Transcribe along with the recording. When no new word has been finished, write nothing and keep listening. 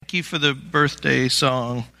thank you for the birthday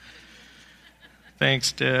song.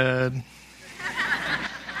 Thanks, Dad.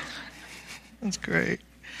 That's great.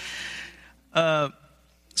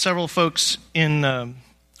 Several folks in our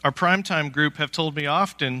primetime group have told me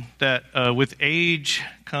often that with age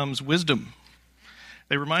comes wisdom.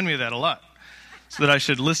 They remind me of that a lot, so that I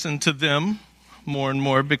should listen to them more and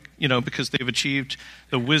more, because they've achieved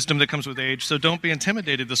the wisdom that comes with age. So don't be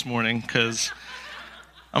intimidated this morning, because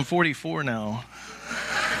I'm 44 now.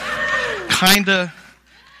 Kinda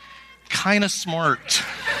smart.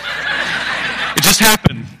 It just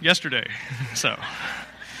happened yesterday. So,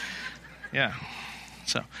 yeah.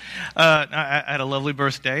 So, I had a lovely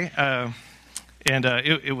birthday, and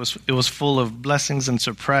it was full of blessings and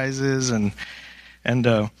surprises. And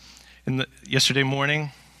yesterday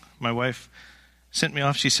morning, my wife sent me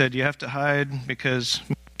off. She said, "You have to hide because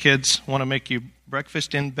kids want to make you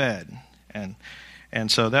breakfast in bed." And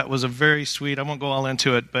so that was a very sweet, I won't go all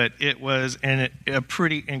into it, but it was a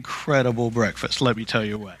pretty incredible breakfast, let me tell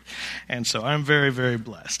you what. And so I'm very, very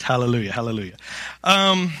blessed. Hallelujah, hallelujah.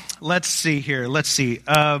 Let's see here.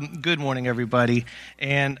 Good morning, everybody.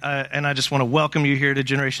 And I just want to welcome you here to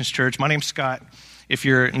Generations Church. My name's Scott, if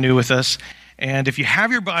you're new with us. And if you have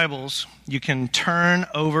your Bibles, you can turn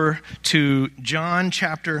over to John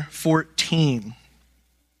chapter 14.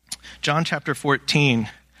 John chapter 14.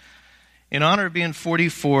 In honor of being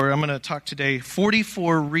 44, I'm going to talk today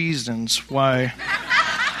 44 reasons why.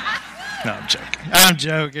 No, I'm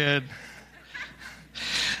joking.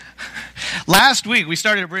 Last week, we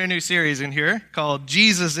started a brand new series in here called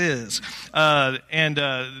Jesus Is. And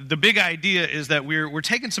the big idea is that we're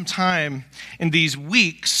taking some time in these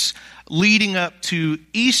weeks leading up to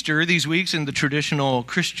Easter, these weeks in the traditional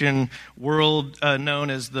Christian world known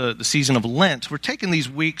as the season of Lent. We're taking these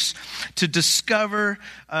weeks to discover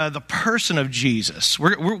the person of Jesus.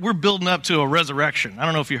 We're building up to a resurrection. I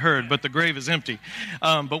don't know if you heard, but the grave is empty.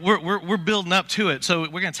 But we're building up to it. So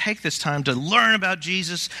we're going to take this time to learn about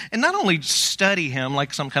Jesus and not only study him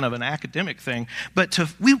like some kind of an academic thing, but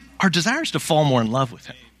our desire is to fall more in love with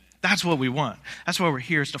him. That's what we want. That's why we're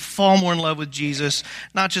here, is to fall more in love with Jesus,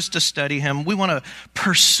 not just to study him. We want to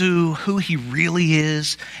pursue who he really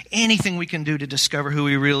is, anything we can do to discover who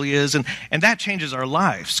he really is. And that changes our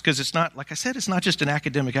lives, because it's not, like I said, it's not just an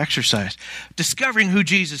academic exercise. Discovering who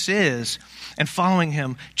Jesus is and following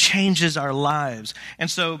him changes our lives.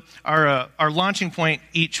 And so our launching point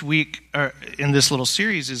each week in this little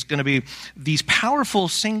series is going to be these powerful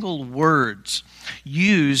single words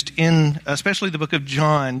used in, especially the book of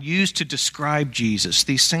John, used to describe Jesus,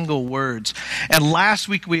 these single words. And last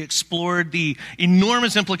week we explored the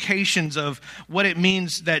enormous implications of what it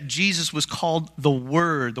means that Jesus was called the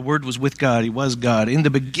Word. The Word was with God. He was God. In the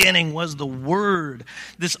beginning was the Word,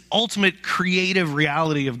 this ultimate creative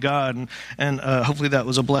reality of God. And hopefully that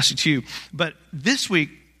was a blessing to you. But this week,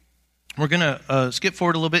 we're going to skip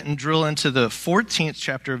forward a little bit and drill into the 14th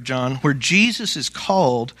chapter of John, where Jesus is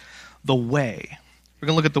called the Way. We're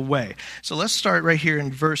going to look at the way. So let's start right here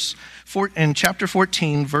in chapter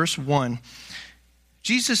 14, verse 1.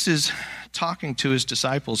 Jesus is talking to his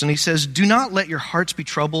disciples, and he says, "Do not let your hearts be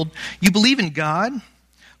troubled. You believe in God.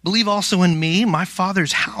 Believe also in me. My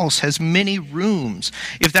Father's house has many rooms.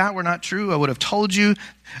 If that were not true, I would have told you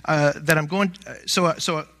that I'm going. If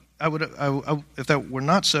that were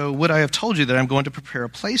not so, would I have told you that I'm going to prepare a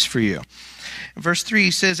place for you?" In verse 3,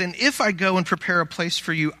 he says, "And if I go and prepare a place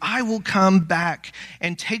for you, I will come back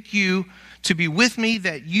and take you to be with me,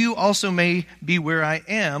 that you also may be where I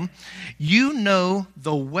am. You know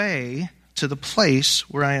the way to the place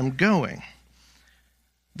where I am going."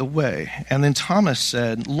 The way. And then Thomas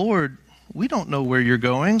said, "Lord, we don't know where you're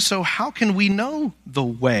going, so how can we know the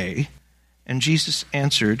way?" And Jesus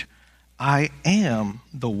answered, "I am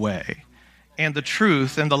the way and the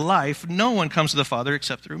truth and the life. No one comes to the Father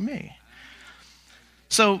except through me."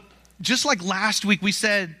 So just like last week, we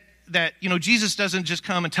said that, Jesus doesn't just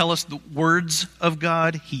come and tell us the words of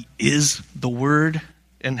God. He is the Word,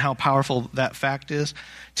 and how powerful that fact is.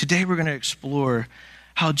 Today we're going to explore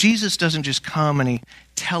how Jesus doesn't just come and he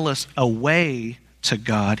tell us a way to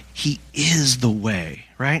God. He is the way,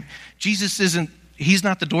 right? He's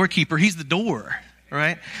not the doorkeeper, he's the door.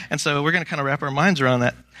 Right? And so we're going to kind of wrap our minds around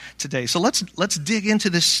that today. So let's dig into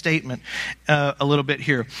this statement a little bit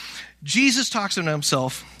here. Jesus talks of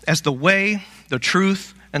himself as the way, the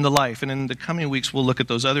truth, and the life. And in the coming weeks, we'll look at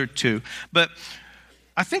those other two. But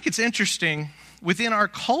I think it's interesting, within our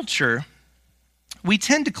culture, we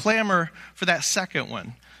tend to clamor for that second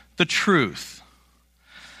one, the truth.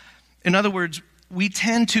 In other words, we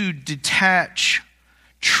tend to detach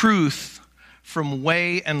truth from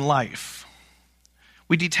way and life.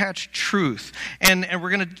 We detach truth. And we're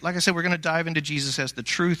going to, like I said, we're going to dive into Jesus as the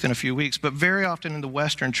truth in a few weeks. But very often in the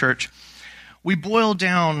Western church, we boil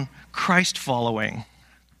down Christ following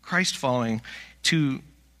to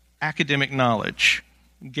academic knowledge,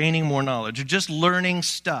 gaining more knowledge, or just learning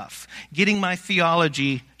stuff, getting my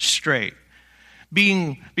theology straight,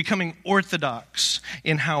 becoming orthodox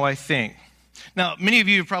in how I think. Now, many of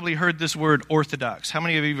you have probably heard this word orthodox. How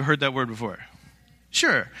many of you have heard that word before?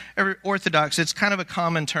 Sure. Orthodox, it's kind of a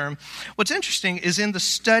common term. What's interesting is in the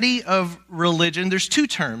study of religion, there's two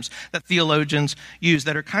terms that theologians use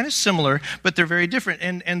that are kind of similar, but they're very different.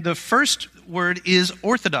 And the first word is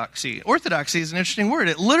orthodoxy. Orthodoxy is an interesting word.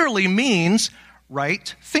 It literally means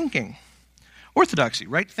right thinking. Orthodoxy,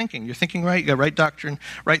 right thinking. You're thinking right, you got right doctrine,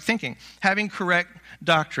 right thinking. Having correct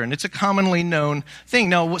doctrine. It's a commonly known thing.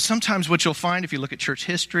 Now, sometimes what you'll find if you look at church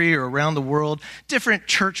history or around the world, different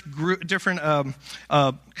kind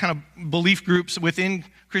of belief groups within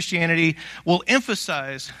Christianity will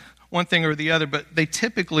emphasize one thing or the other, but they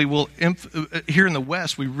typically will, here in the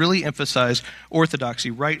West, we really emphasize orthodoxy,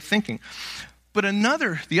 right thinking. But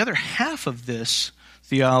the other half of this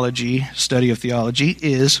study of theology,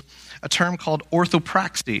 is a term called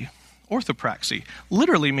orthopraxy. Orthopraxy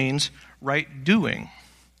literally means right doing.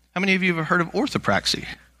 How many of you have heard of orthopraxy?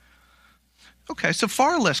 Okay, so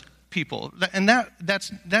far less people, and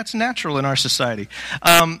that's natural in our society,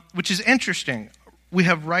 which is interesting. We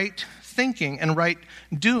have right thinking and right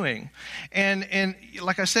doing, and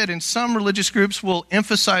like I said, in some religious groups will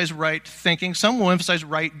emphasize right thinking. Some will emphasize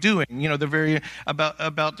right doing. You know, they're very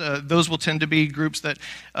about those will tend to be groups that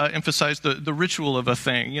emphasize the ritual of a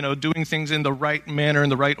thing. You know, doing things in the right manner, in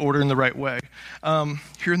the right order, in the right way.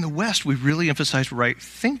 Here in the West, we really emphasize right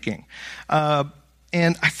thinking,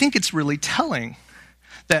 and I think it's really telling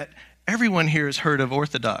that everyone here has heard of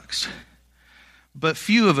orthodox, but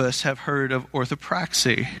few of us have heard of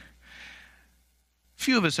orthopraxy.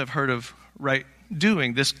 Few of us have heard of right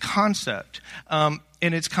doing, this concept, and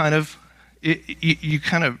it's kind of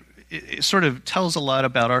it sort of tells a lot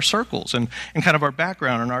about our circles and kind of our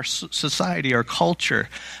background and our society, our culture.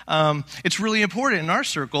 It's really important in our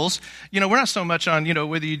circles. You know, we're not so much on, you know,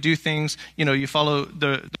 whether you do things, you know, you follow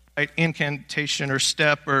the right incantation or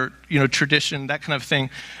step or, you know, tradition, that kind of thing.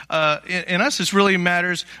 In us, it really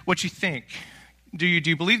matters what you think. Do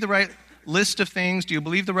you believe the right list of things? Do you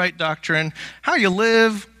believe the right doctrine? How you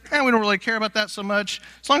live? We don't really care about that so much.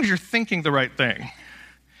 As long as you're thinking the right thing.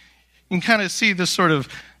 You can kind of see this sort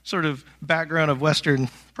of background of Western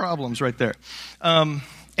problems right there. And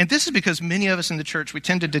this is because many of us in the church, we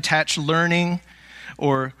tend to detach learning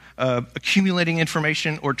or accumulating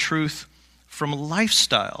information or truth from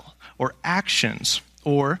lifestyle or actions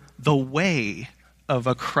or the way of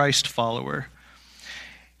a Christ follower.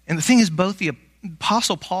 And the thing is, both the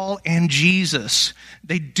Apostle Paul and Jesus,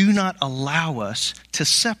 they do not allow us to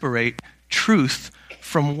separate truth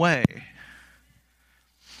from way.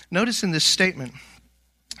 Notice in this statement,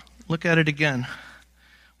 look at it again.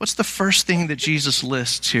 What's the first thing that Jesus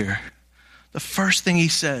lists here? The first thing he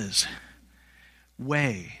says,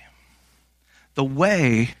 way. The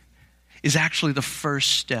way is actually the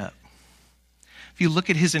first step. If you look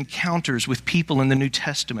at his encounters with people in the New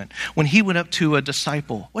Testament, when he went up to a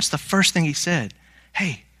disciple, what's the first thing he said?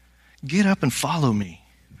 Hey, get up and follow me.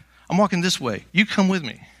 I'm walking this way. You come with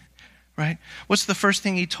me, right? What's the first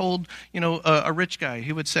thing he told, a rich guy?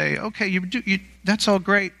 He would say, okay, that's all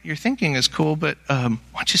great. Your thinking is cool, but why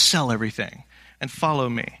don't you sell everything and follow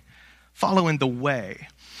me? Follow in the way.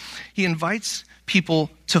 He invites people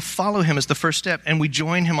to follow him as the first step, and we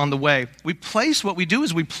join him on the way. What we do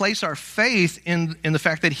is we place our faith in the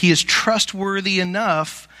fact that he is trustworthy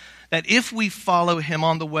enough that if we follow him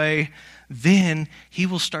on the way, then he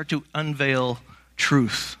will start to unveil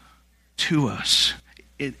truth to us.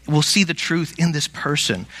 We'll see the truth in this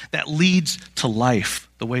person that leads to life,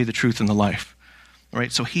 the way, the truth, and the life. All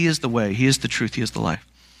right, so he is the way, he is the truth, he is the life.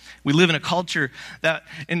 We live in a culture that,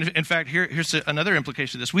 in fact, here's another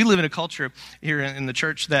implication of this. We live in a culture here in the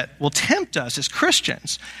church that will tempt us as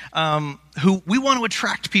Christians, who we want to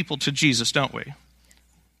attract people to Jesus, don't we?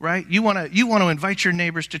 Right? You want to invite your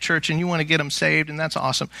neighbors to church and you want to get them saved, and that's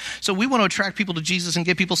awesome. So we want to attract people to Jesus and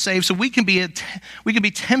get people saved. So we can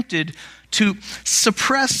be tempted to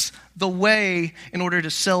suppress the way in order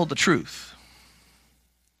to sell the truth.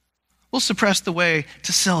 We'll suppress the way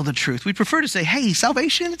to sell the truth. We prefer to say, hey,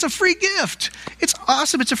 salvation, it's a free gift. It's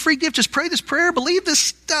awesome. It's a free gift. Just pray this prayer, believe this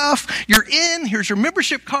stuff. You're in. Here's your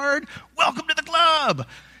membership card. Welcome to the club.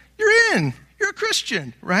 You're in. You're a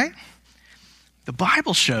Christian, right? The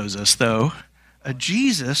Bible shows us, though, a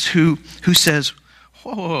Jesus who says,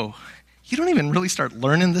 whoa, you don't even really start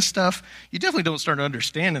learning this stuff. You definitely don't start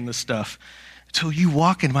understanding this stuff until you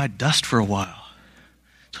walk in my dust for a while,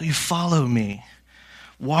 until you follow me,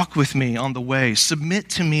 walk with me on the way, submit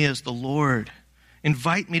to me as the Lord.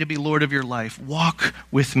 Invite me to be Lord of your life. Walk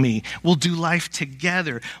with me. We'll do life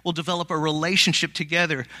together. We'll develop a relationship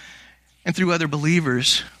together and through other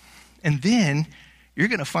believers. And then you're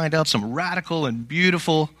going to find out some radical and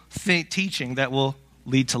beautiful teaching that will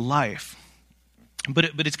lead to life.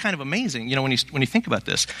 But it's kind of amazing, when you think about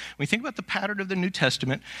this. When you think about the pattern of the New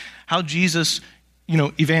Testament, how Jesus,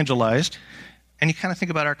 evangelized, and you kind of think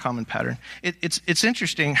about our common pattern. It's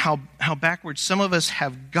interesting how backwards some of us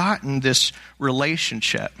have gotten this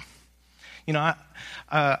relationship.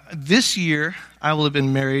 This year I will have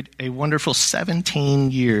been married a wonderful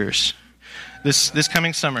 17 years. This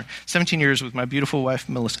coming summer, 17 years with my beautiful wife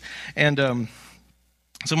Melissa. And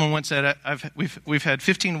someone once said we've had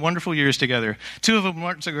 15 wonderful years together. 2 of them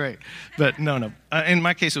weren't so great, but no. In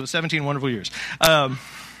my case, it was 17 wonderful years.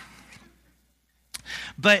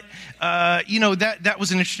 But that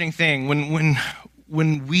was an interesting thing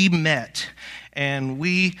when we met, and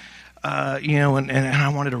we and I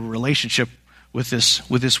wanted a relationship with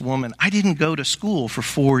this woman. I didn't go to school for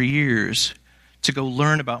 4 years to go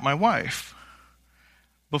learn about my wife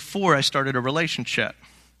before I started a relationship.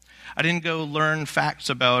 I didn't go learn facts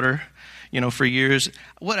about her, for years.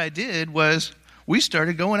 What I did was we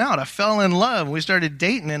started going out. I fell in love. We started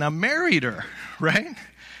dating, and I married her, right?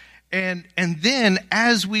 And then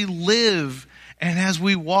as we live and as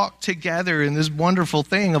we walk together in this wonderful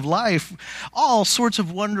thing of life, all sorts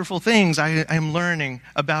of wonderful things I'm learning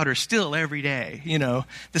about her still every day,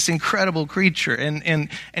 this incredible creature. And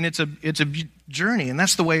it's a journey, and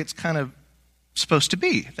that's the way it's kind of supposed to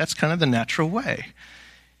be. That's kind of the natural way.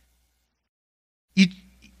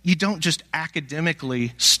 You don't just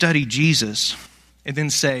academically study Jesus and then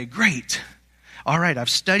say, great, all right, I've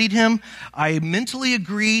studied him. I mentally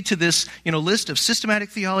agree to this, list of systematic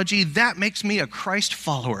theology. That makes me a Christ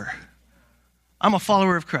follower. I'm a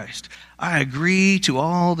follower of Christ. I agree to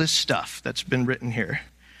all this stuff that's been written here.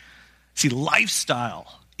 See,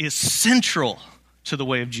 lifestyle is central to the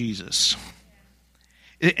way of Jesus.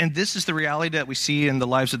 And this is the reality that we see in the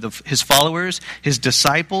lives of his followers, his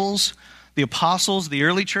disciples, the apostles, the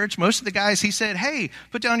early church. Most of the guys, he said, hey,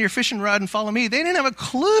 put down your fishing rod and follow me. They didn't have a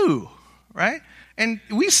clue, right? And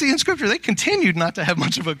we see in Scripture, they continued not to have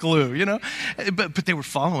much of a clue, But they were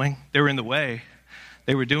following. They were in the way.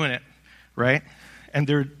 They were doing it, right? And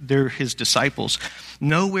they're his disciples.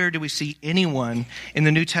 Nowhere do we see anyone in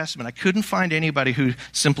the New Testament. I couldn't find anybody who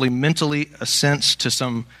simply mentally assents to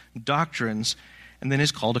some doctrines and then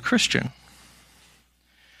is called a Christian.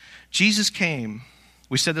 Jesus came,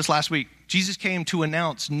 we said this last week, Jesus came to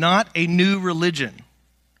announce not a new religion,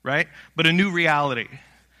 right? But a new reality.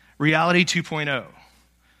 Reality 2.0.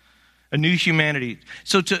 A new humanity.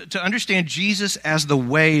 So to understand Jesus as the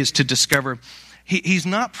way is to discover, he's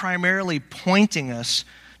not primarily pointing us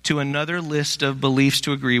to another list of beliefs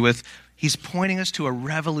to agree with. He's pointing us to a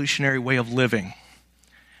revolutionary way of living.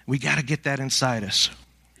 We got to get that inside us.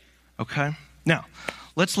 Okay? Now,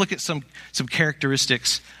 let's look at some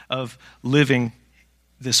characteristics of living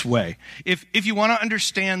this way. If you want to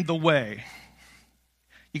understand the way,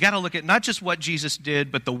 you got to look at not just what Jesus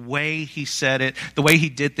did, but the way he said it, the way he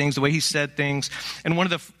did things, the way he said things. And one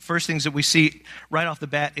of the first things that we see right off the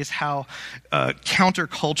bat is how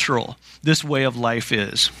countercultural this way of life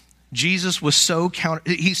is. Jesus was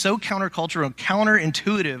he's so countercultural and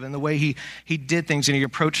counterintuitive in the way he did things and he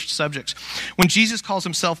approached subjects. When Jesus calls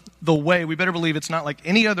himself the way, we better believe it's not like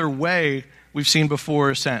any other way we've seen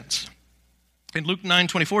before or since. In Luke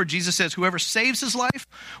 9:24, Jesus says, whoever saves his life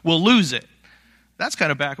will lose it. That's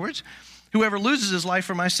kind of backwards. Whoever loses his life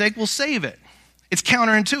for my sake will save it. It's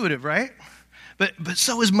counterintuitive, right? But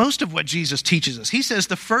so is most of what Jesus teaches us. He says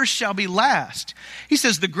the first shall be last. He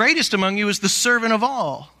says the greatest among you is the servant of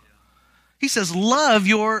all. He says love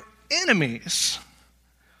your enemies.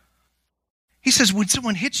 He says when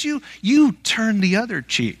someone hits you, you turn the other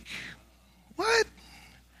cheek. What?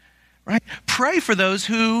 Right? Pray for those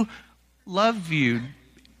who love you.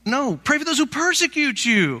 No, pray for those who persecute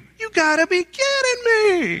you. You gotta be kidding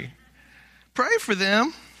me. Pray for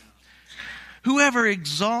them. Whoever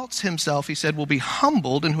exalts himself, he said, will be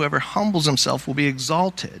humbled, and whoever humbles himself will be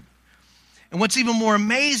exalted. And what's even more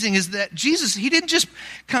amazing is that Jesus, he didn't just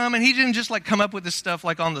come and he didn't just come up with this stuff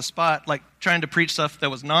on the spot, trying to preach stuff that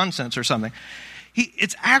was nonsense or something.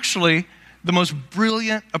 It's actually the most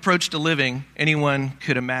brilliant approach to living anyone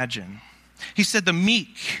could imagine. He said the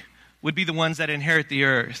meek would be the ones that inherit the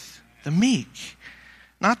earth. The meek.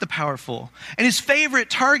 not the powerful. And his favorite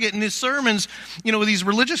target in his sermons, with these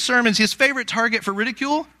religious sermons, his favorite target for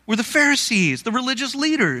ridicule were the Pharisees, the religious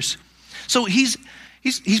leaders. So he's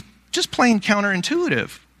just plain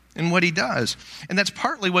counterintuitive in what he does. And that's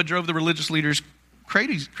partly what drove the religious leaders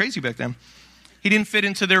crazy back then. He didn't fit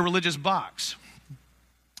into their religious box.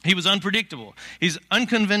 He was unpredictable. He's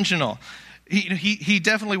unconventional. He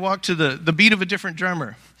definitely walked to the beat of a different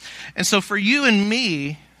drummer. And so for you and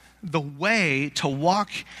me, the way to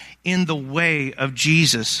walk in the way of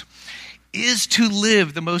Jesus is to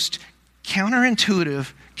live the most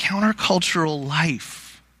counterintuitive, countercultural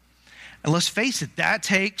life. And let's face it, that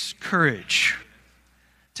takes courage.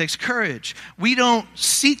 It takes courage. We don't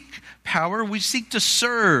seek power, we seek to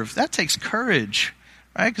serve. That takes courage,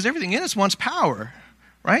 right? Because everything in us wants power,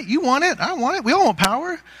 right? You want it, I want it, we all want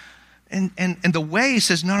power. And the way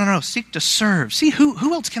says, no, seek to serve. See,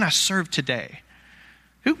 who else can I serve today?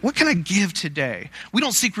 What can I give today? We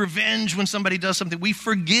don't seek revenge when somebody does something. We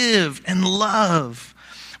forgive and love.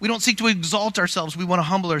 We don't seek to exalt ourselves. We want to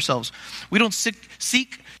humble ourselves. We don't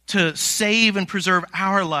seek to save and preserve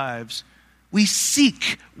our lives. We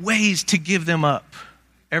seek ways to give them up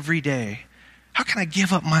every day. How can I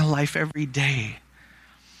give up my life every day?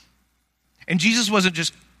 And Jesus wasn't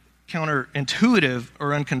just counterintuitive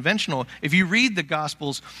or unconventional. If you read the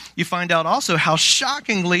Gospels, you find out also how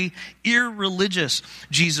shockingly irreligious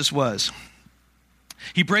Jesus was.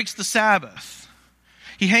 He breaks the Sabbath.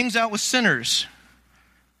 He hangs out with sinners.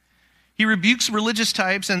 He rebukes religious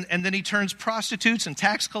types, and then he turns prostitutes and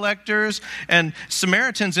tax collectors and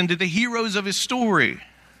Samaritans into the heroes of his story.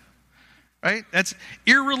 Right? That's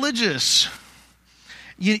irreligious.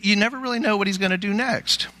 You never really know what he's going to do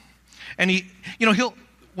next. And he'll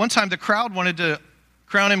one time the crowd wanted to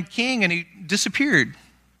crown him king, and he disappeared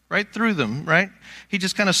right through them, right? He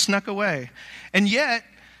just kind of snuck away. And yet,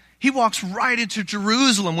 he walks right into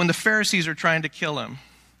Jerusalem when the Pharisees are trying to kill him.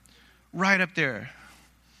 Right up there.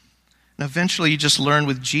 And eventually, you just learn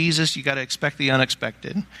with Jesus, you got to expect the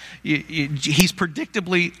unexpected. He's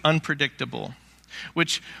predictably unpredictable,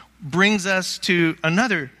 which brings us to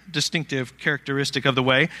another distinctive characteristic of the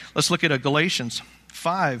way. Let's look at Galatians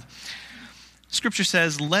 5. Scripture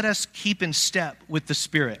says, let us keep in step with the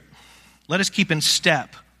Spirit. Let us keep in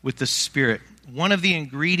step with the Spirit. One of the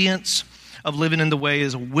ingredients of living in the way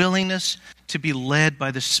is a willingness to be led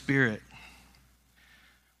by the Spirit.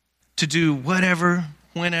 To do whatever,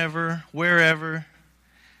 whenever, wherever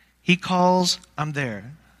He calls, I'm there.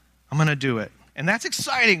 I'm going to do it. And that's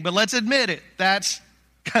exciting, but let's admit it. That's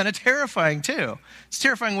kind of terrifying too. It's a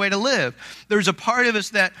terrifying way to live. There's a part of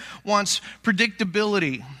us that wants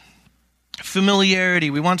predictability, familiarity.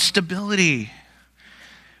 We want stability.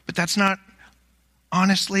 But that's not,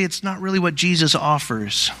 honestly, it's not really what Jesus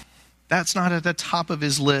offers. That's not at the top of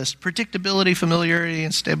his list. Predictability, familiarity,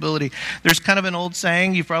 and stability. There's kind of an old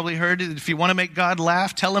saying, you've probably heard it, if you want to make God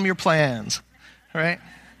laugh, tell him your plans, right?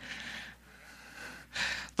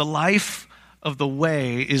 The life of the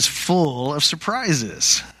way is full of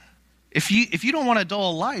surprises. If you don't want a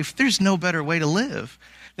dull life, there's no better way to live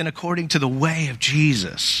than according to the way of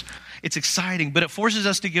Jesus. It's exciting, but it forces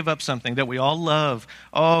us to give up something that we all love.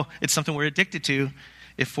 Oh, it's something we're addicted to.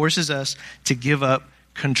 It forces us to give up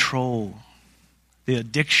control. The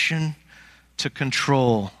addiction to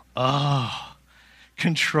control. Oh,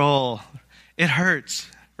 control. It hurts,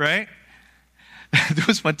 right? There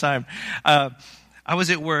was one time, I was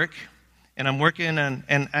at work, and I'm working, and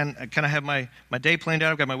I kind of have my day planned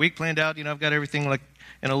out. I've got my week planned out. I've got everything like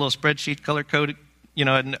in a little spreadsheet, color-coded.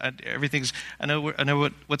 And everything's, I know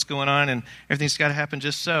what's going on, and everything's got to happen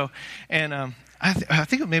just so. And I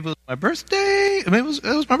think maybe it was my birthday. Maybe it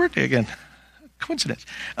was my birthday again. Coincidence.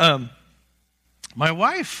 My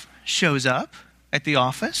wife shows up at the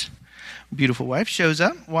office. Beautiful wife shows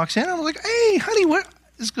up, walks in. I'm like, hey, honey,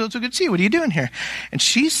 it's so good to see you. What are you doing here? And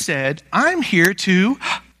she said, I'm here to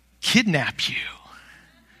kidnap you.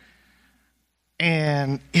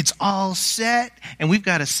 And it's all set, and we've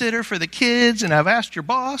got a sitter for the kids, and I've asked your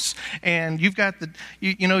boss, and you've got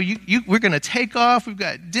we're going to take off. We've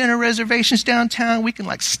got dinner reservations downtown. We can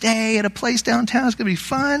stay at a place downtown. It's going to be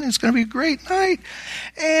fun. It's going to be a great night.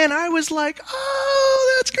 And I was like,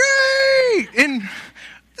 oh, that's great. And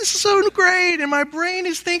this is so great. And my brain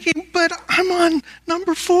is thinking, but I'm on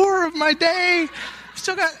number 4 of my day.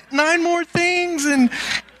 Still got 9 more things, and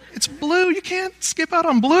it's blue. You can't skip out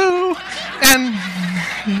on blue. And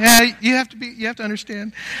yeah, you have to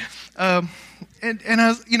understand. And I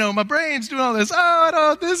was, my brain's doing all this. Oh,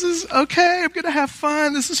 no, this is okay. I'm going to have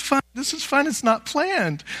fun. This is fun. This is fun. It's not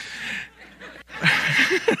planned.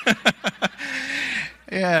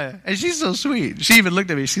 Yeah. And she's so sweet. She even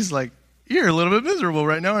looked at me. She's like, you're a little bit miserable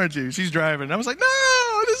right now, aren't you? She's driving. I was like,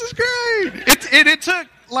 no, this is great. It took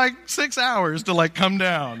like 6 hours to like come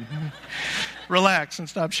down, relax, and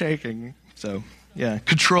stop shaking. So, yeah,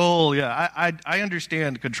 control. Yeah, I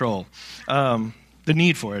understand control. The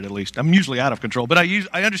need for it, at least. I'm usually out of control, but I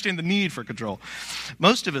understand the need for control.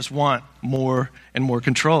 Most of us want more and more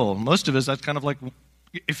control. Most of us, that's kind of like,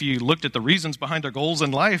 if you looked at the reasons behind our goals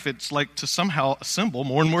in life, it's like to somehow assemble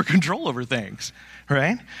more and more control over things,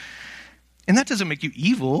 right? And that doesn't make you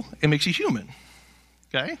evil. It makes you human,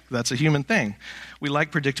 okay? That's a human thing. We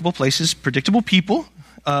like predictable places, predictable people,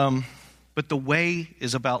 but the way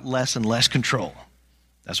is about less and less control.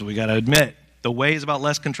 That's what we got to admit. The way is about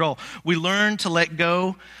less control. We learn to let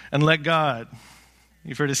go and let God.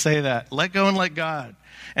 You've heard us say that. Let go and let God.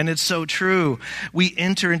 And it's so true. We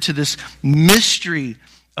enter into this mystery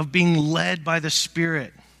of being led by the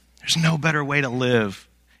Spirit. There's no better way to live.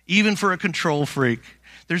 Even for a control freak,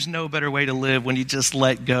 there's no better way to live when you just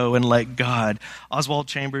let go and let God. Oswald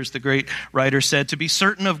Chambers, the great writer, said, to be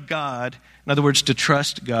certain of God, in other words, to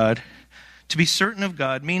trust God, to be certain of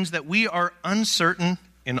God means that we are uncertain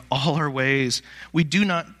in all our ways. We do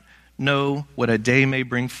not know what a day may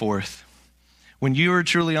bring forth. When you are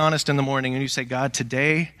truly honest in the morning and you say, God,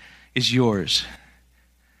 today is yours.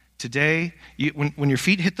 Today, when your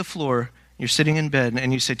feet hit the floor, you're sitting in bed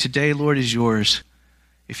and you say, today, Lord, is yours.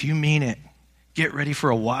 If you mean it, get ready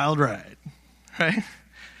for a wild ride, right?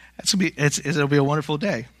 It'll be a wonderful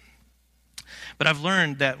day. But I've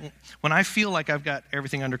learned that when I feel like I've got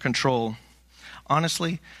everything under control,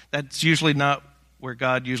 honestly, that's usually not where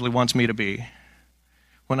God usually wants me to be.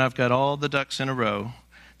 When I've got all the ducks in a row,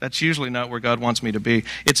 that's usually not where God wants me to be.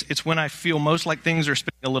 It's when I feel most like things are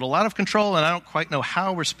spinning a little out of control and I don't quite know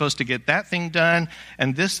how we're supposed to get that thing done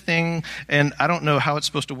and this thing, and I don't know how it's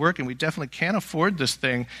supposed to work, and we definitely can't afford this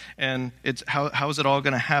thing, and it's how is it all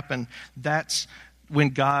going to happen? That's when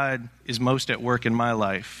God is most at work in my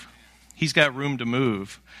life. He's got room to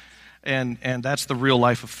move, and that's the real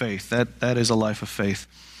life of faith. That is a life of faith.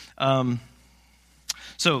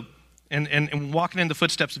 So, and walking in the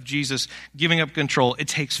footsteps of Jesus, giving up control, it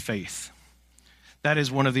takes faith. That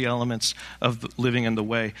is one of the elements of living in the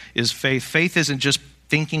way, is faith. Faith isn't just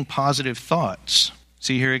thinking positive thoughts.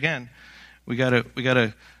 See, here again, we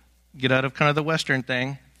gotta get out of kind of the Western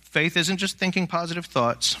thing. Faith isn't just thinking positive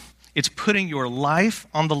thoughts. It's putting your life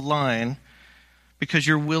on the line because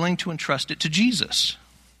you're willing to entrust it to Jesus.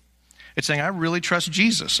 It's saying, I really trust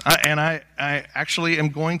Jesus, and I actually am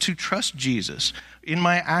going to trust Jesus in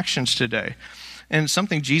my actions today. And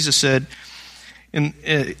something Jesus said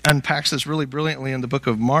unpacks this really brilliantly in the book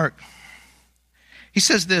of Mark. He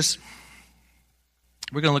says this.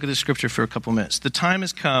 We're going to look at this scripture for a couple minutes. The time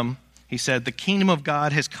has come, he said, the kingdom of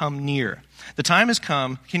God has come near. The time has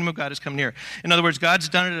come, the kingdom of God has come near. In other words, God's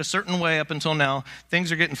done it a certain way up until now.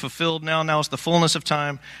 Things are getting fulfilled now. Now it's the fullness of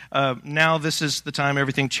time. Now this is the time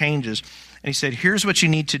everything changes. And he said, here's what you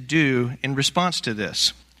need to do in response to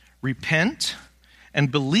this. Repent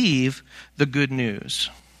and believe the good news.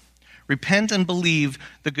 Repent and believe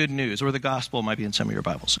the good news, or the gospel might be in some of your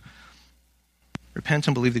Bibles. Repent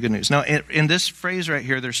and believe the good news. Now, in this phrase right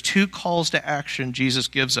here, there's two calls to action Jesus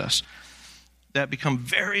gives us that become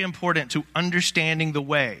very important to understanding the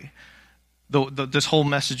way, this whole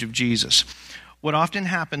message of Jesus. What often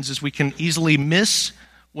happens is we can easily miss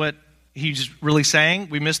what he's really saying.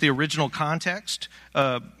 We miss the original context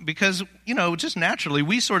because, just naturally,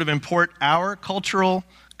 we sort of import our cultural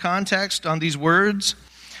context on these words.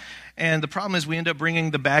 And the problem is we end up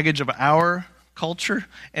bringing the baggage of our culture,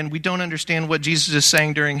 and we don't understand what Jesus is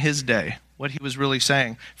saying during his day, what he was really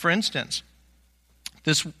saying. For instance,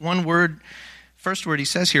 this one word, first word he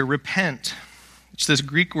says here, repent. It's this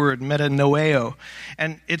Greek word, metanoeo,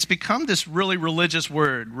 and it's become this really religious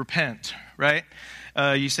word, repent, right?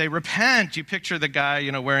 You say repent, you picture the guy,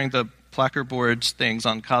 wearing the placard boards things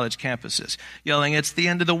on college campuses, yelling, it's the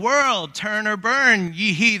end of the world, turn or burn,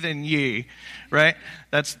 ye heathen ye, right?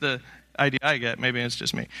 That's the idea I get. Maybe it's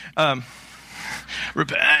just me.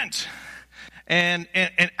 Repent. And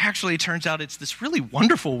actually, it turns out it's this really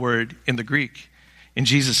wonderful word in the Greek in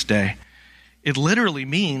Jesus' day. It literally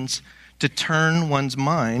means to turn one's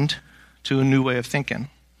mind to a new way of thinking,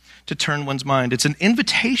 to turn one's mind. It's an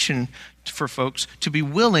invitation for folks to be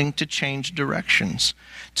willing to change directions,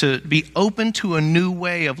 to be open to a new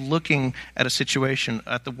way of looking at a situation,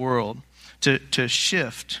 at the world, to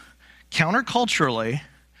shift counterculturally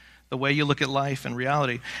the way you look at life and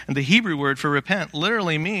reality. And the Hebrew word for repent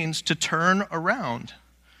literally means to turn around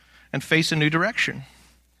and face a new direction.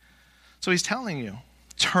 So he's telling you,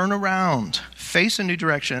 turn around, face a new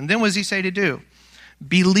direction. And then what does he say to do?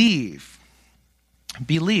 Believe.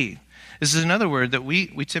 Believe. This is another word that we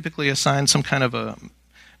typically assign some kind of a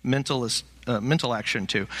mental action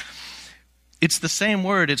to. It's the same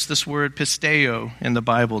word. It's this word pisteo in the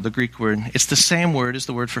Bible, the Greek word. It's the same word as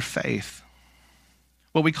the word for faith.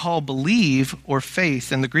 What we call believe or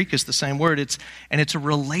faith in the Greek is the same word. It's a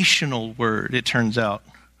relational word, it turns out.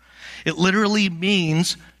 It literally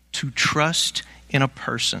means to trust in a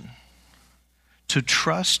person. To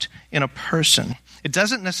trust in a person. It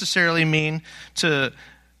doesn't necessarily mean to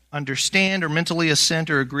understand or mentally assent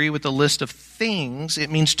or agree with the list of things.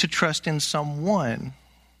 It means to trust in someone.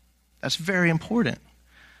 That's very important.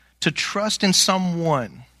 To trust in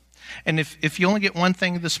someone. And if you only get one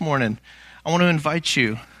thing this morning, I want to invite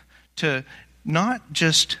you to not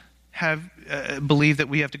just believe that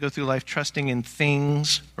we have to go through life trusting in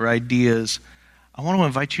things or ideas. I want to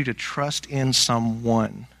invite you to trust in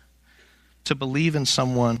someone, to believe in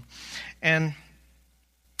someone, and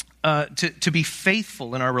to be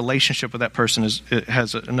faithful in our relationship with that person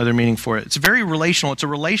has another meaning for it. It's very relational. It's a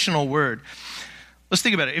relational word. Let's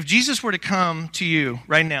think about it. If Jesus were to come to you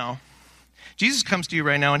right now, Jesus comes to you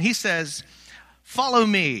right now and he says, follow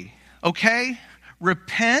me, okay?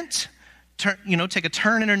 Repent, take a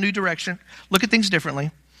turn in a new direction, look at things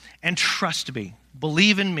differently, and trust me.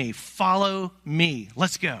 Believe in me. Follow me.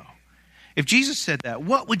 Let's go. If Jesus said that,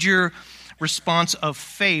 what would your response of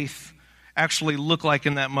faith actually look like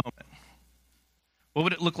in that moment? What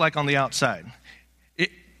would it look like on the outside?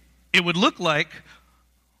 It would look like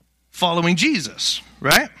following Jesus,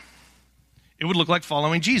 right? It would look like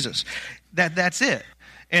following Jesus. That's it.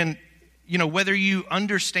 And whether you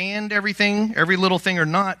understand everything, every little thing or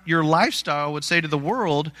not, your lifestyle would say to the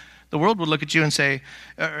world would look at you and say,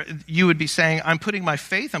 you would be saying, I'm putting my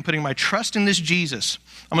faith, I'm putting my trust in this Jesus.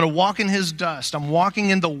 I'm going to walk in his dust. I'm walking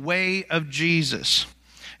in the way of Jesus.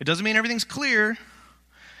 It doesn't mean everything's clear.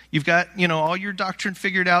 You've got, all your doctrine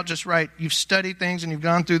figured out just right. You've studied things and you've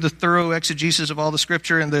gone through the thorough exegesis of all the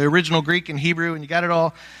scripture and the original Greek and Hebrew and you got it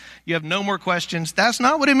all. You have no more questions. That's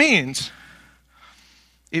not what it means.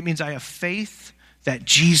 It means I have faith that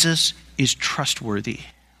Jesus is trustworthy.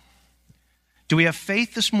 Do we have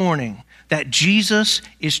faith this morning that Jesus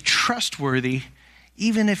is trustworthy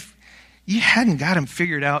even if you hadn't got him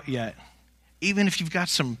figured out yet? Even if you've got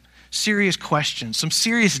some serious questions, some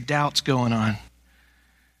serious doubts going on.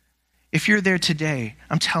 If you're there today,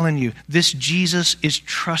 I'm telling you, this Jesus is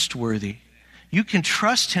trustworthy. You can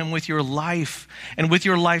trust him with your life and with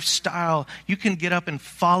your lifestyle. You can get up and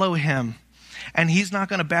follow him. And he's not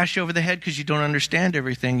going to bash you over the head because you don't understand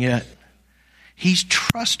everything yet. He's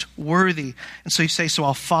trustworthy. And so you say, so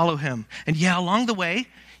I'll follow him. And along the way,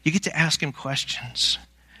 you get to ask him questions.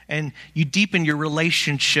 And you deepen your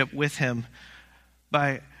relationship with him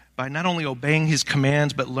by not only obeying his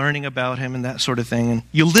commands, but learning about him and that sort of thing. And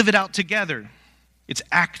you live it out together. It's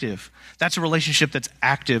active. That's a relationship that's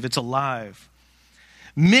active. It's alive.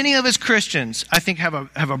 Many of us Christians, I think, have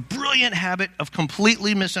a brilliant habit of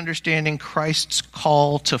completely misunderstanding Christ's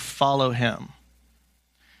call to follow him.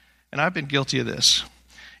 And I've been guilty of this.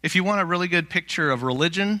 If you want a really good picture of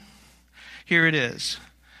religion, here it is.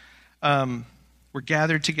 We're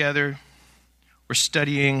gathered together. We're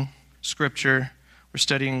studying Scripture. We're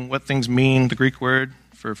studying what things mean, the Greek word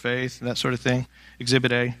for faith, and that sort of thing,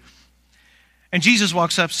 Exhibit A. And Jesus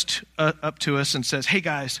walks up to us and says, hey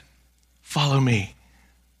guys, follow me.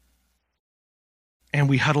 And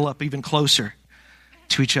we huddle up even closer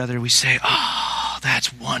to each other. We say, oh,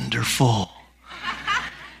 that's wonderful.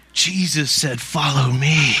 Jesus said, follow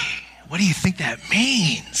me. What do you think that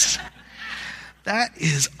means? That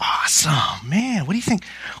is awesome, man. What do you think?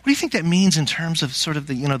 What do you think that means in terms of sort of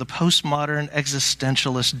the the postmodern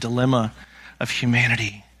existentialist dilemma of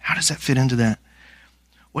humanity? How does that fit into that?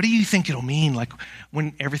 What do you think it'll mean, like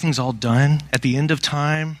when everything's all done at the end of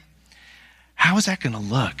time? How is that going to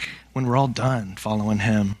look when we're all done following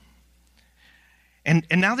him? And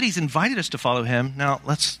now that he's invited us to follow him, now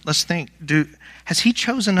let's think. Has he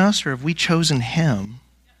chosen us or have we chosen him?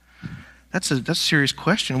 That's a serious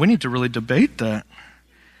question. We need to really debate that.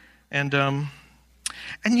 And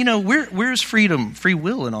where's freedom, free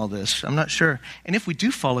will in all this? I'm not sure. And if we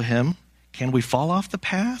do follow him, can we fall off the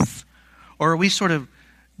path? Or are we sort of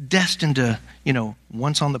destined to,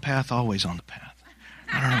 once on the path, always on the path?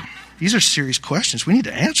 I don't know. These are serious questions. We need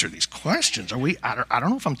to answer these questions. I don't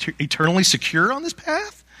know if I'm eternally secure on this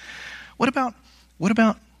path. What about?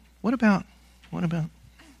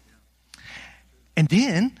 And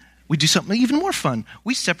then we do something even more fun.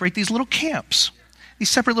 We separate these little camps. These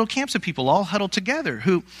separate little camps of people all huddled together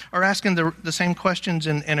who are asking the same questions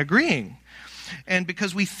and agreeing. And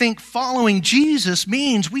because we think following Jesus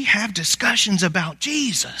means we have discussions about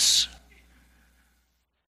Jesus.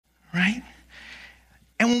 right?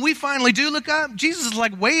 And when we finally do look up, Jesus is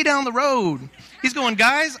like way down the road. He's going,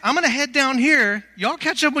 guys, I'm going to head down here. Y'all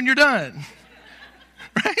catch up when you're done,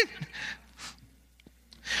 right?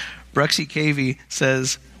 Bruxy Cavey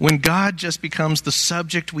says, when God just becomes the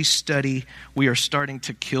subject we study, we are starting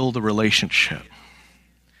to kill the relationship.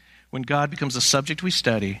 When God becomes the subject we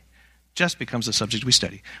study, just becomes the subject we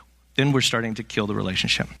study, then we're starting to kill the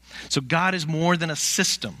relationship. So God is more than a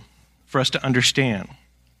system for us to understand.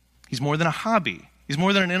 He's more than a hobby. He's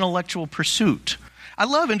more than an intellectual pursuit. I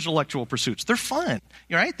love intellectual pursuits. They're fun,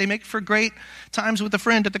 right? They make for great times with a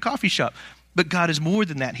friend at the coffee shop. But God is more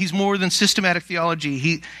than that. He's more than systematic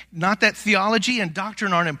theology. Not that theology and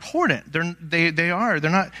doctrine aren't important. They are.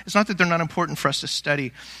 They're not. It's not that they're not important for us to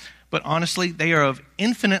study. But honestly, they are of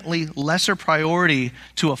infinitely lesser priority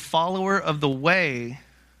to a follower of the way,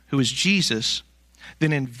 who is Jesus,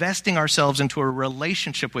 than investing ourselves into a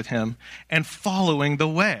relationship with him and following the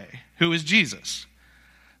way, who is Jesus.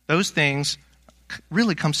 Those things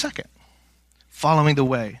really come second. Following the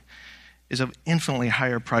way is of infinitely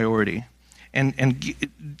higher priority. And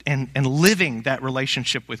living that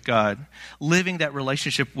relationship with God, living that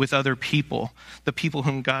relationship with other people, the people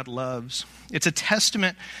whom God loves. It's a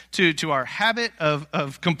testament to our habit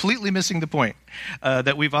of completely missing the point,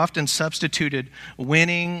 that we've often substituted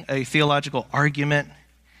winning a theological argument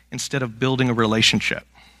instead of building a relationship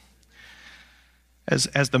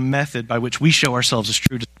as the method by which we show ourselves as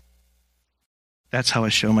true disciples. That's how I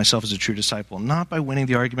show myself as a true disciple, not by winning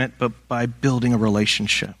the argument, but by building a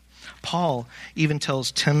relationship. Paul even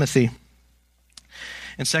tells Timothy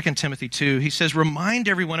in 2 Timothy 2, he says, remind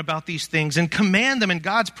everyone about these things and command them in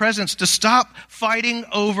God's presence to stop fighting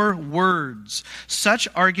over words. Such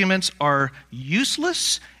arguments are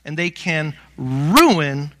useless and they can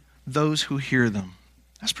ruin those who hear them.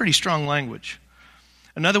 That's pretty strong language.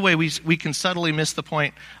 Another way we can subtly miss the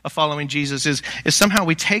point of following Jesus is somehow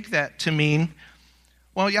we take that to mean,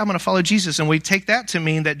 well, yeah, I'm going to follow Jesus. And we take that to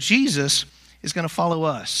mean that Jesus is going to follow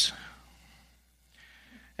us.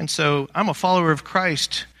 And so I'm a follower of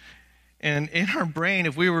Christ. And in our brain,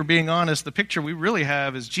 if we were being honest, the picture we really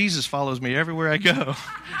have is Jesus follows me everywhere I go,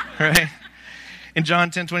 right? In John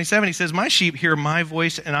 10:27, he says, my sheep hear my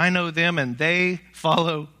voice, and I know them, and they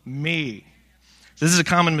follow me. So this is a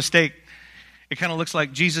common mistake. It kind of looks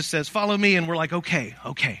like Jesus says, follow me, and we're like, okay,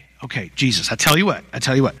 Jesus, I tell you what.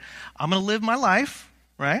 I'm going to live my life,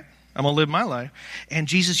 right? I'm going to live my life. And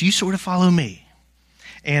Jesus, you sort of follow me.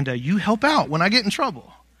 And you help out when I get in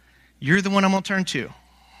trouble. You're the one I'm going to turn to.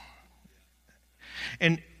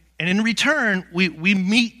 And in return, we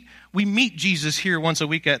meet Jesus here once a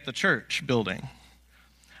week at the church building.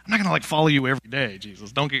 I'm not going to follow you every day,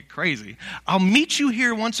 Jesus. Don't get crazy. I'll meet you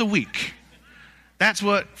here once a week. That's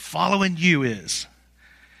what following you is.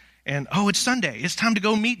 And, it's Sunday. It's time to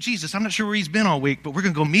go meet Jesus. I'm not sure where he's been all week, but we're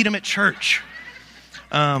going to go meet him at church.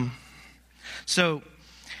 So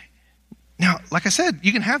now, like I said,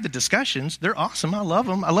 you can have the discussions. They're awesome. I love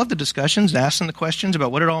them. I love the discussions, asking the questions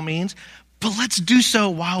about what it all means. But let's do so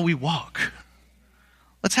while we walk.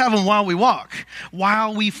 Let's have them while we walk,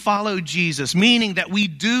 while we follow Jesus, meaning that we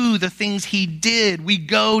do the things he did. We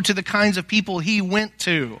go to the kinds of people he went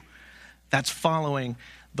to. That's following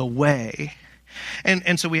the way.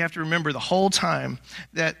 And so we have to remember the whole time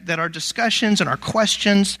that our discussions and our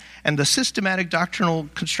questions and the systematic doctrinal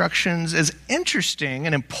constructions, as interesting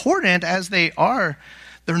and important as they are,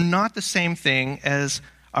 they're not the same thing as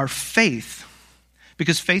our faith.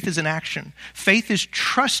 Because faith is an action. Faith is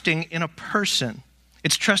trusting in a person.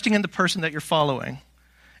 It's trusting in the person that you're following.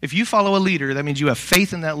 If you follow a leader, that means you have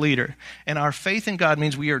faith in that leader. And our faith in God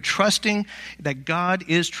means we are trusting that God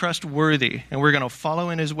is trustworthy, and we're going to follow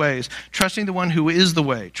in his ways, trusting the one who is the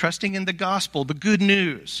way, trusting in the gospel, the good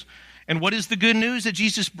news. And what is the good news that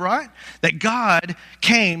Jesus brought? That God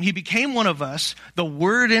came, he became one of us, the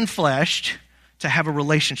Word in flesh, to have a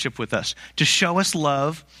relationship with us, to show us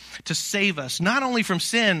love, to save us, not only from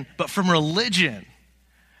sin, but from religion.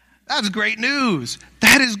 That's great news.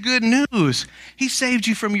 That is good news. He saved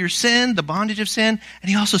you from your sin, the bondage of sin, and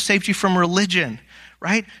he also saved you from religion,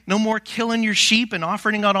 right? No more killing your sheep and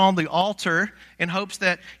offering it on the altar in hopes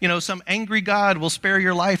that, some angry God will spare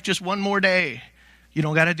your life just one more day. You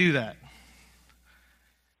don't got to do that.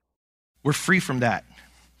 We're free from that.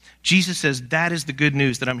 Jesus says, that is the good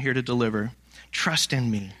news that I'm here to deliver. Trust in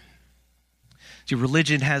me. See,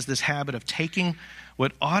 religion has this habit of taking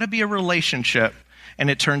what ought to be a relationship and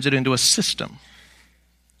it turns it into a system,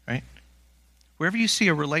 right? Wherever you see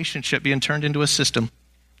a relationship being turned into a system,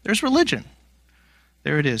 there's religion.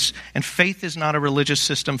 There it is. And faith is not a religious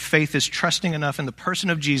system. Faith is trusting enough in the person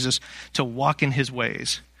of Jesus to walk in his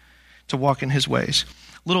ways. To walk in his ways.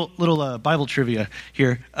 Little Bible trivia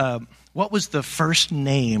here. What was the first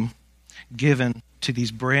name given to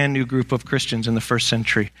these brand new group of Christians in the first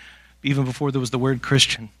century, even before there was the word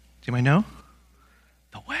Christian? Do you might know?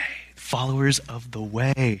 The Way. Followers of the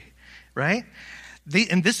Way, right?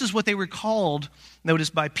 And this is what they were called, notice,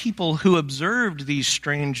 by people who observed these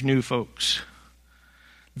strange new folks.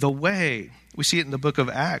 The Way. We see it in the book of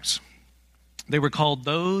Acts. They were called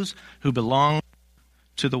those who belong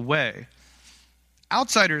to the Way.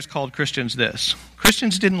 Outsiders called Christians this.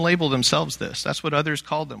 Christians didn't label themselves this. That's what others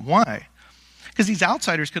called them. Why? Because these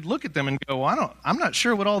outsiders could look at them and go, I'm not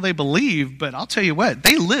sure what all they believe, but I'll tell you what,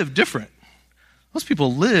 they live different. Those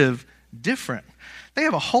people live different. They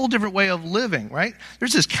have a whole different way of living, right?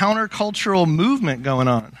 There's this countercultural movement going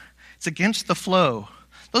on. It's against the flow.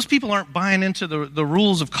 Those people aren't buying into the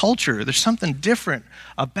rules of culture. There's something different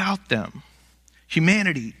about them.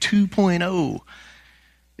 Humanity 2.0.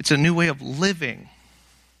 It's a new way of living.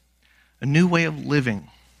 A new way of living.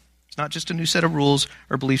 It's not just a new set of rules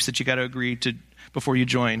or beliefs that you got to agree to before you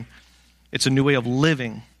join. It's a new way of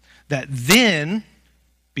living that then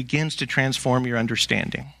begins to transform your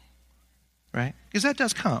understanding. Right? Because that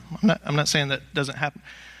does come. I'm not saying that doesn't happen.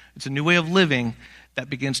 It's a new way of living that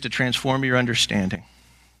begins to transform your understanding.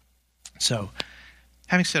 So,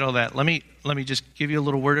 having said all that, let me just give you a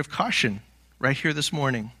little word of caution right here this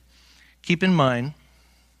morning. Keep in mind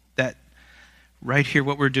that right here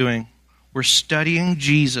what we're doing, we're studying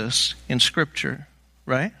Jesus in Scripture,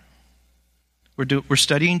 right? We're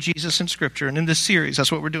studying Jesus in Scripture, and in this series,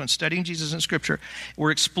 that's what we're doing, studying Jesus in Scripture.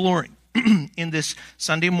 We're exploring in this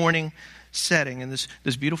Sunday morning setting, in this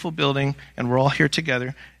beautiful building, and we're all here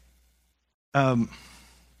together,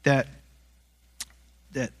 that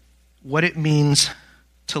what it means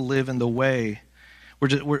to live in the way.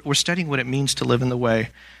 We're studying what it means to live in the way,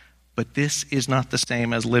 but this is not the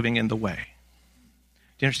same as living in the way.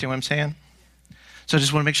 Do you understand what I'm saying? So I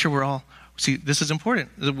just want to make sure we're all, see, this is important.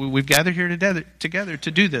 We've gathered here together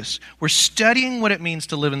to do this. We're studying what it means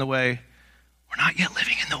to live in the way. We're not yet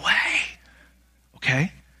living in the way.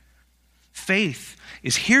 Okay? Faith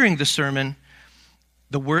is hearing the sermon,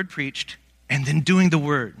 the word preached, and then doing the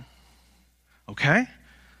word. Okay?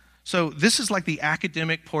 So this is like the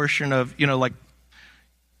academic portion of,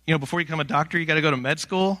 before you become a doctor, you got to go to med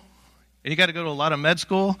school. And you got to go to a lot of med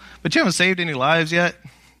school, but you haven't saved any lives yet,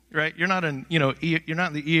 right? You're not in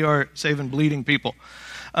the ER saving bleeding people.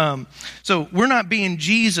 So we're not being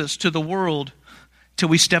Jesus to the world till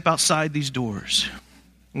we step outside these doors.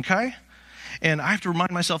 Okay? And I have to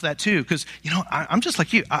remind myself that too, because, I'm just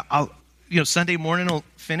like you. I'll Sunday morning will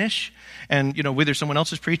finish, and, whether someone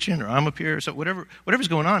else is preaching or I'm up here, so whatever's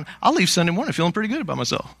going on, I'll leave Sunday morning feeling pretty good about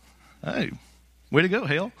myself. Hey, way to go,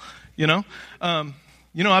 Hale.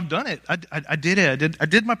 I've done it. I did it. I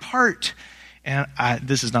did my part, and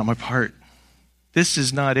this is not my part. This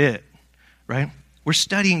is not it, right? We're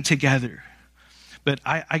studying together, but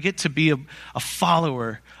I get to be a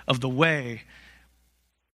follower of the way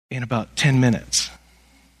in about 10 minutes,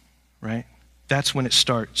 right? That's when it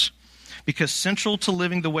starts. Because central to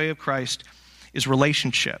living the way of Christ is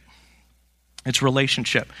relationship. It's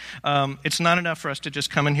relationship. It's not enough for us to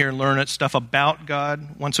just come in here and learn stuff about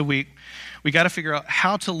God once a week. We got to figure out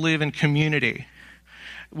how to live in community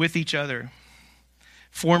with each other,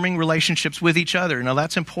 forming relationships with each other. Now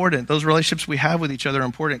that's important. Those relationships we have with each other are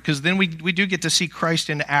important, because then we do get to see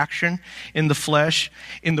Christ in action, in the flesh,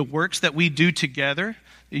 in the works that we do together.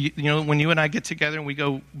 When you and I get together and we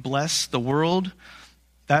go bless the world,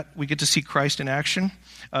 that we get to see Christ in action,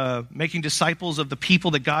 making disciples of the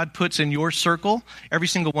people that God puts in your circle. Every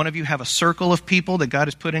single one of you have a circle of people that God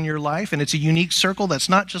has put in your life, and it's a unique circle that's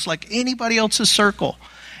not just like anybody else's circle.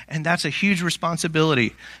 And that's a huge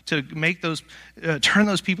responsibility to make turn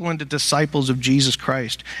those people into disciples of Jesus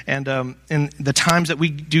Christ. And in the times that we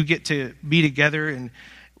do get to be together and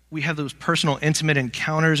we have those personal, intimate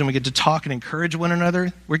encounters, and we get to talk and encourage one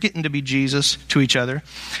another, we're getting to be Jesus to each other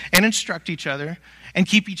and instruct each other and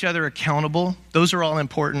keep each other accountable. Those are all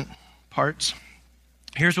important parts.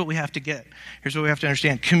 Here's what we have to get. Here's what we have to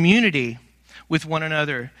understand. Community with one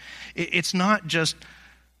another. It's not just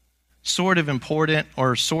sort of important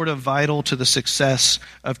or sort of vital to the success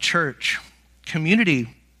of church. Community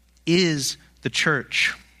is the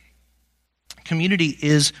church. Community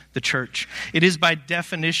is the church. It is by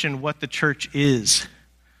definition what the church is.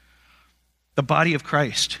 The body of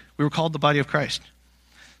Christ. We were called the body of Christ.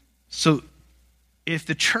 So if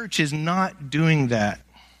the church is not doing that,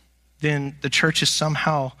 then the church is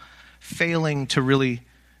somehow failing to really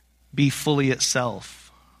be fully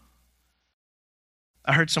itself.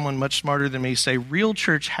 I heard someone much smarter than me say, real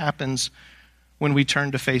church happens when we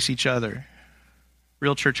turn to face each other.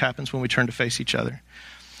 Real church happens when we turn to face each other.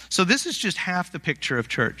 So this is just half the picture of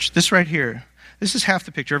church. This right here, this is half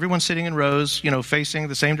the picture. Everyone's sitting in rows, facing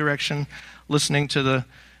the same direction, listening to the,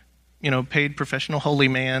 paid professional holy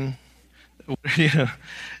man,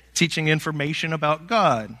 teaching information about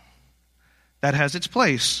God. That has its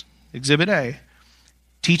place. Exhibit A.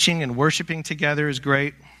 Teaching and worshiping together is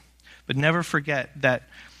great, but never forget that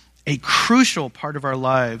a crucial part of our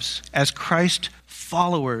lives as Christ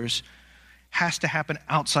followers has to happen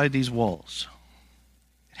outside these walls.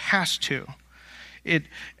 It has to.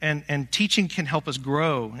 And teaching can help us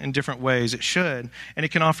grow in different ways. It should. And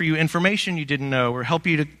it can offer you information you didn't know or help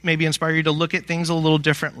you to maybe inspire you to look at things a little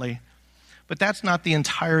differently. But that's not the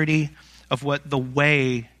entirety of what the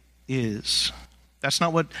way is. That's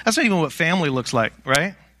not even what family looks like,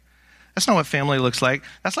 right? That's not what family looks like.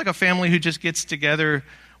 That's like a family who just gets together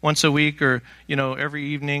once a week or, every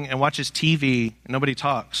evening and watches TV and nobody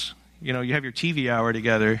talks. You have your TV hour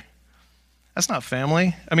together. That's not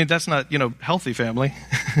family. I mean, that's not, healthy family.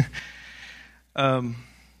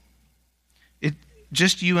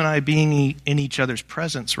 Just you and I being in each other's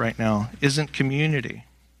presence right now isn't community.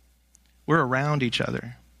 We're around each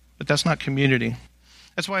other, but that's not community.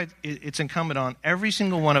 That's why it's incumbent on every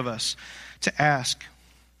single one of us to ask,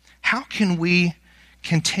 how can we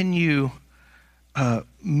continue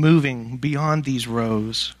moving beyond these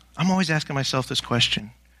rows? I'm always asking myself this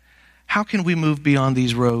question. How can we move beyond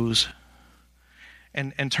these rows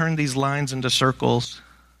and turn these lines into circles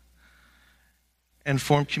and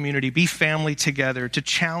form community, be family together, to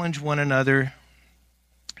challenge one another,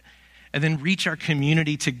 and then reach our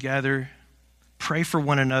community together, pray for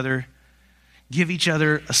one another, give each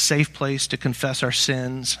other a safe place to confess our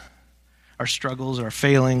sins, our struggles, our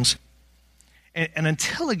failings. And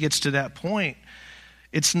until it gets to that point,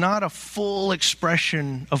 it's not a full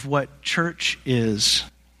expression of what church is.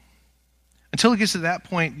 Until it gets to that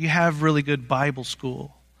point, you have really good Bible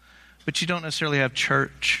school, but you don't necessarily have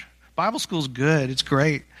church. Bible school's good. It's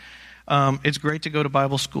great. It's great to go to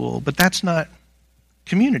Bible school, but that's not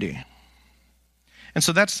community. And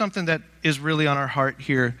so that's something that is really on our heart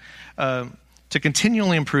here, to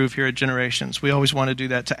continually improve here at Generations. We always want to do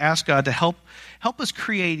that, to ask God to help us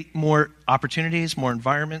create more opportunities, more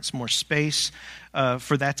environments, more space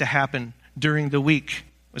for that to happen during the week.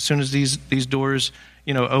 As soon as these doors,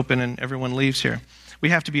 open and everyone leaves here, we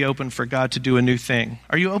have to be open for God to do a new thing.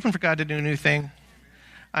 Are you open for God to do a new thing?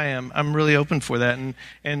 I am. I'm really open for that,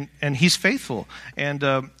 and He's faithful. And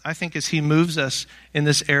I think as He moves us in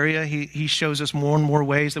this area, He shows us more and more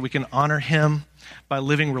ways that we can honor Him by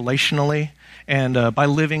living relationally and by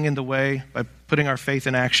living in the way, by putting our faith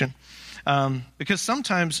in action. Because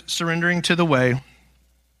sometimes surrendering to the way,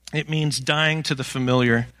 it means dying to the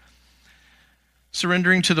familiar.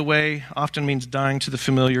 Surrendering to the way often means dying to the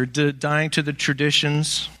familiar, dying to the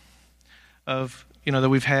traditions of that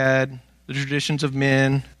we've had, the traditions of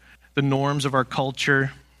men, the norms of our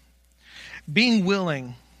culture. Being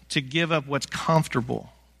willing to give up what's comfortable.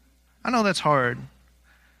 I know that's hard.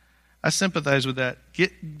 I sympathize with that.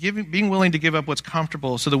 Being willing to give up what's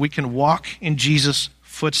comfortable so that we can walk in Jesus'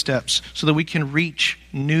 footsteps, so that we can reach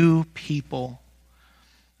new people.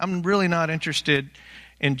 I'm really not interested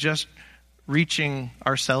in just reaching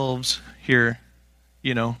ourselves here,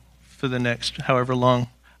 for the next however long.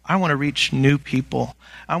 I want to reach new people.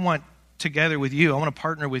 I want together with you. I want to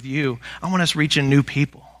partner with you. I want us reaching new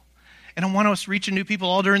people. And I want us reaching new people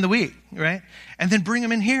all during the week, right? And then bring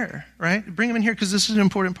them in here, right? Bring them in here because this is an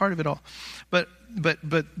important part of it all. But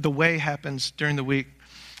the way happens during the week.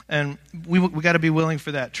 And we got to be willing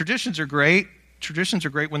for that. Traditions are great. Traditions are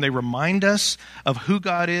great when they remind us of who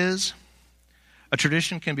God is. A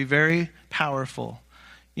tradition can be very powerful.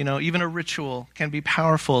 Even a ritual can be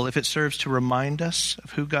powerful if it serves to remind us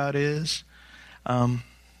of who God is.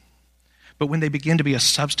 But when they begin to be a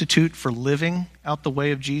substitute for living out the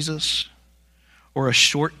way of Jesus, or a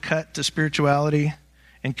shortcut to spirituality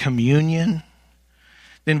and communion,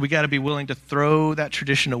 then we got to be willing to throw that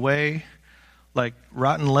tradition away like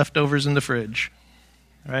rotten leftovers in the fridge,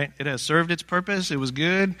 right? It has served its purpose, it was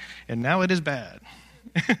good, and now it is bad.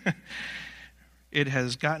 It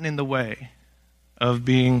has gotten in the way of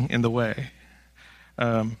being in the way.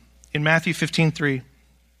 In Matthew 15:3,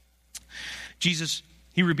 Jesus,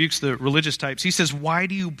 He rebukes the religious types. He says, "Why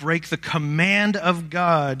do you break the command of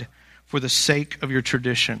God for the sake of your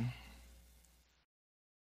tradition?"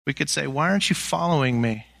 We could say, why aren't you following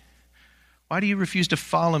me? Why do you refuse to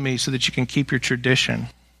follow me so that you can keep your tradition?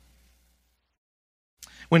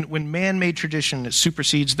 When man-made tradition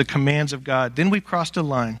supersedes the commands of God, then we've crossed a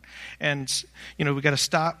line. And, we've got to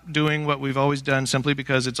stop doing what we've always done simply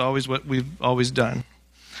because it's always what we've always done.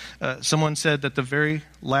 Someone said that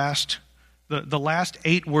the last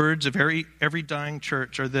 8 words of every dying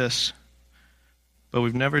church are this: but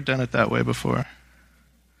we've never done it that way before.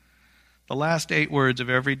 The last 8 words of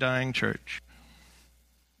every dying church.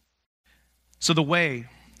 So the way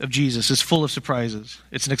of Jesus is full of surprises.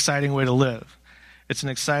 It's an exciting way to live. It's an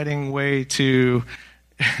exciting way to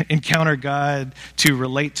encounter God, to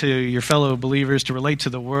relate to your fellow believers, to relate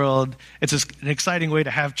to the world. It's an exciting way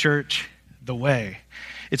to have church. The way.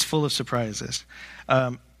 It's full of surprises.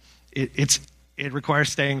 It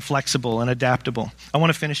requires staying flexible and adaptable. I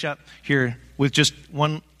want to finish up here with just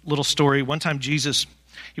one little story. One time Jesus,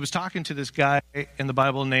 he was talking to this guy in the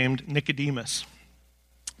Bible named Nicodemus.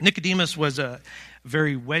 Nicodemus was a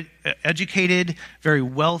very educated, very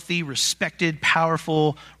wealthy, respected,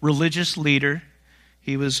 powerful religious leader.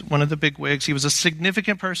 He was one of the bigwigs. He was a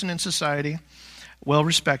significant person in society, well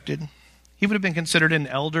respected. He would have been considered an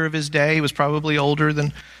elder of his day. He was probably older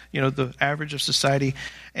than, the average of society.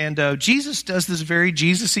 And Jesus does this very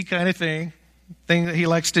Jesus-y kind of thing that he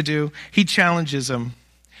likes to do. He challenges him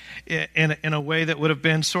in a way that would have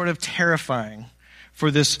been sort of terrifying for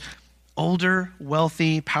this older,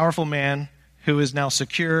 wealthy, powerful man who is now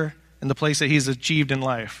secure in the place that he's achieved in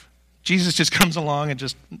life. Jesus just comes along and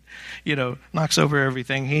just, knocks over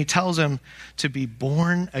everything. He tells him to be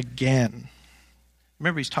born again.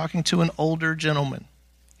 Remember, he's talking to an older gentleman.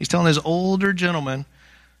 He's telling this older gentleman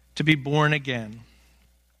to be born again.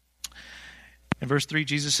 In verse 3,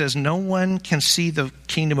 Jesus says, no one can see the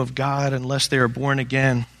kingdom of God unless they are born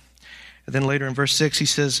again. And then later in verse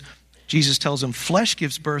 6, Jesus tells him, flesh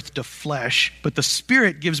gives birth to flesh, but the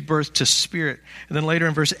Spirit gives birth to spirit. And then later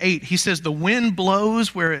in verse 8, he says, the wind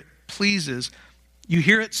blows where it pleases. You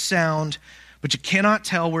hear its sound, but you cannot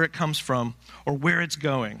tell where it comes from or where it's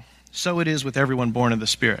going. So it is with everyone born of the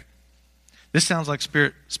Spirit. This sounds like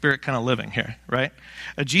spirit kind of living here, right?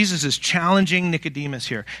 Jesus is challenging Nicodemus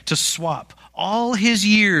here to swap all his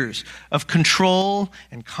years of control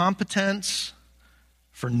and competence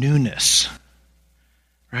for newness,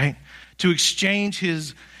 right? To exchange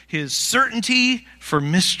his certainty for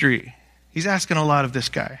mystery. He's asking a lot of this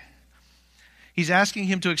guy. He's asking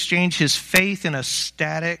him to exchange his faith in a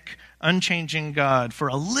static, unchanging God for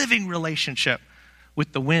a living relationship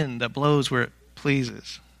with the wind that blows where it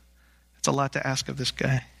pleases. It's a lot to ask of this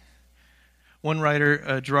guy. One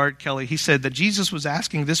writer, Gerard Kelly, he said that Jesus was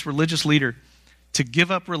asking this religious leader to give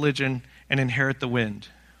up religion and inherit the wind.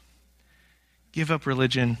 Give up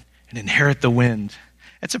religion and inherit the wind.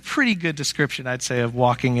 That's a pretty good description, I'd say, of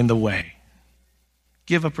walking in the way.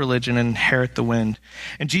 Give up religion and inherit the wind.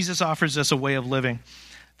 And Jesus offers us a way of living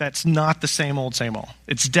that's not the same old, same old.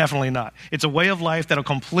 It's definitely not. It's a way of life that'll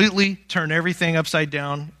completely turn everything upside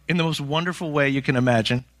down in the most wonderful way you can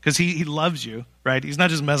imagine. Because he loves you, right? He's not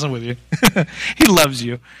just messing with you. He loves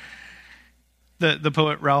you. The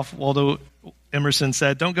poet Ralph Waldo Emerson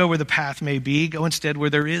said, don't go where the path may be. Go instead where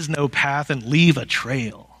there is no path and leave a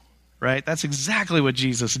trail. Right? That's exactly what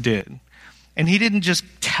Jesus did. And he didn't just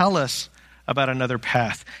tell us about another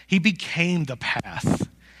path. He became the path.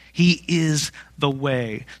 He is the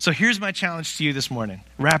way. So here's my challenge to you this morning.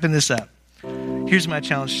 Wrapping this up. Here's my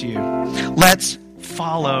challenge to you. Let's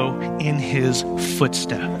follow in his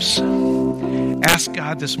footsteps. Ask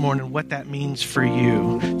God this morning what that means for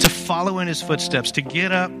you. To follow in his footsteps. To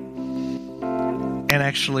get up and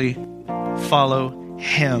actually follow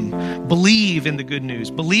him. Believe in the good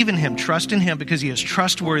news. Believe in him. Trust in him because he is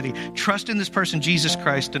trustworthy. Trust in this person, Jesus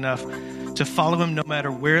Christ, enough to follow him no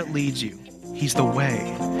matter where it leads you. He's the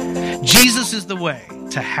way. Jesus is the way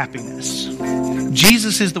to happiness.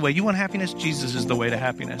 Jesus is the way. You want happiness? Jesus is the way to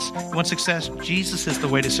happiness. You want success? Jesus is the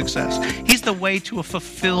way to success. He's the way to a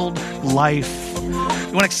fulfilled life.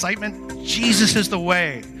 You want excitement? Jesus is the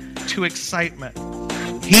way to excitement.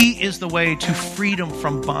 He is the way to freedom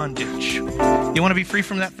from bondage. You want to be free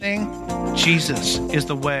from that thing? Jesus is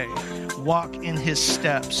the way. Walk in his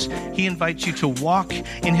steps. He invites you to walk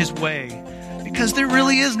in his way because there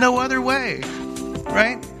really is no other way,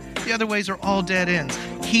 right? The other ways are all dead ends.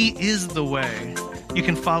 He is the way. You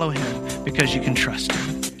can follow him because you can trust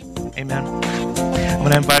him. Amen. I'm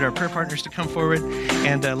going to invite our prayer partners to come forward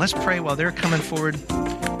and let's pray while they're coming forward.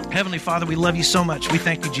 Heavenly Father, we love you so much. We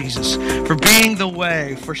thank you, Jesus, for being the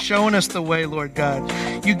way, for showing us the way, Lord God.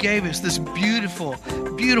 You gave us this beautiful,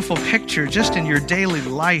 beautiful picture just in your daily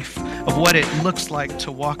life of what it looks like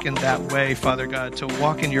to walk in that way, Father God, to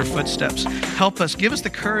walk in your footsteps. Help us. Give us the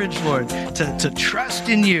courage, Lord, to trust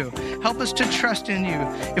in you. Help us to trust in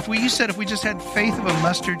you. You said if we just had faith of a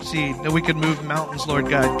mustard seed, that we could move mountains, Lord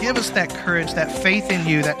God. Give us that courage, that faith in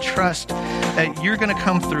you, that trust that you're going to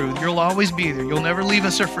come through. You'll always be there. You'll never leave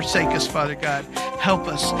us or forsake us, Father God. Help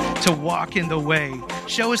us to walk in the way.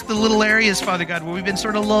 Show us the little areas, Father God, where we've been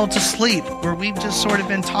sort of lulled to sleep, where we've just sort of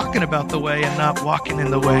been talking about the way and not walking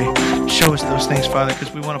in the way. Show us those things, Father,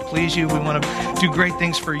 because we want to please you. We want to do great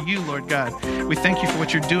things for you, Lord God. We thank you for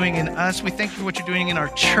what you're doing in us. We thank you for what you're doing in our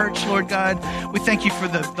church, Lord God. We thank you for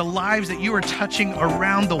the lives that you are touching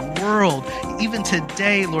around the world, even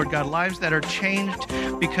today, Lord God, lives that are changed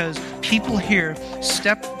because people here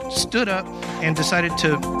stood up and decided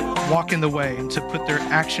to walk in the way and to put their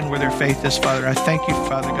action where their faith is, Father. I thank you,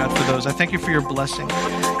 Father God, for those. I thank you for your blessing.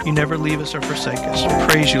 You never leave us or forsake us.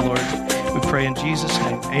 We praise you, Lord. We pray in Jesus'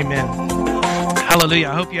 name. Amen. Hallelujah.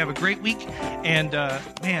 I hope you have a great week. And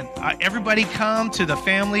everybody come to the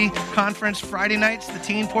family conference Friday nights, the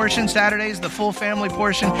teen portion, Saturdays, the full family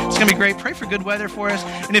portion. It's going to be great. Pray for good weather for us.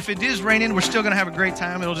 And if it is raining, we're still going to have a great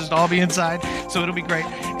time. It'll just all be inside. So it'll be great.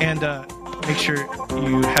 And make sure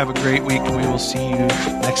you have a great week. And we will see you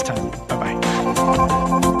next time.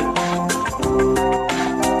 Bye-bye.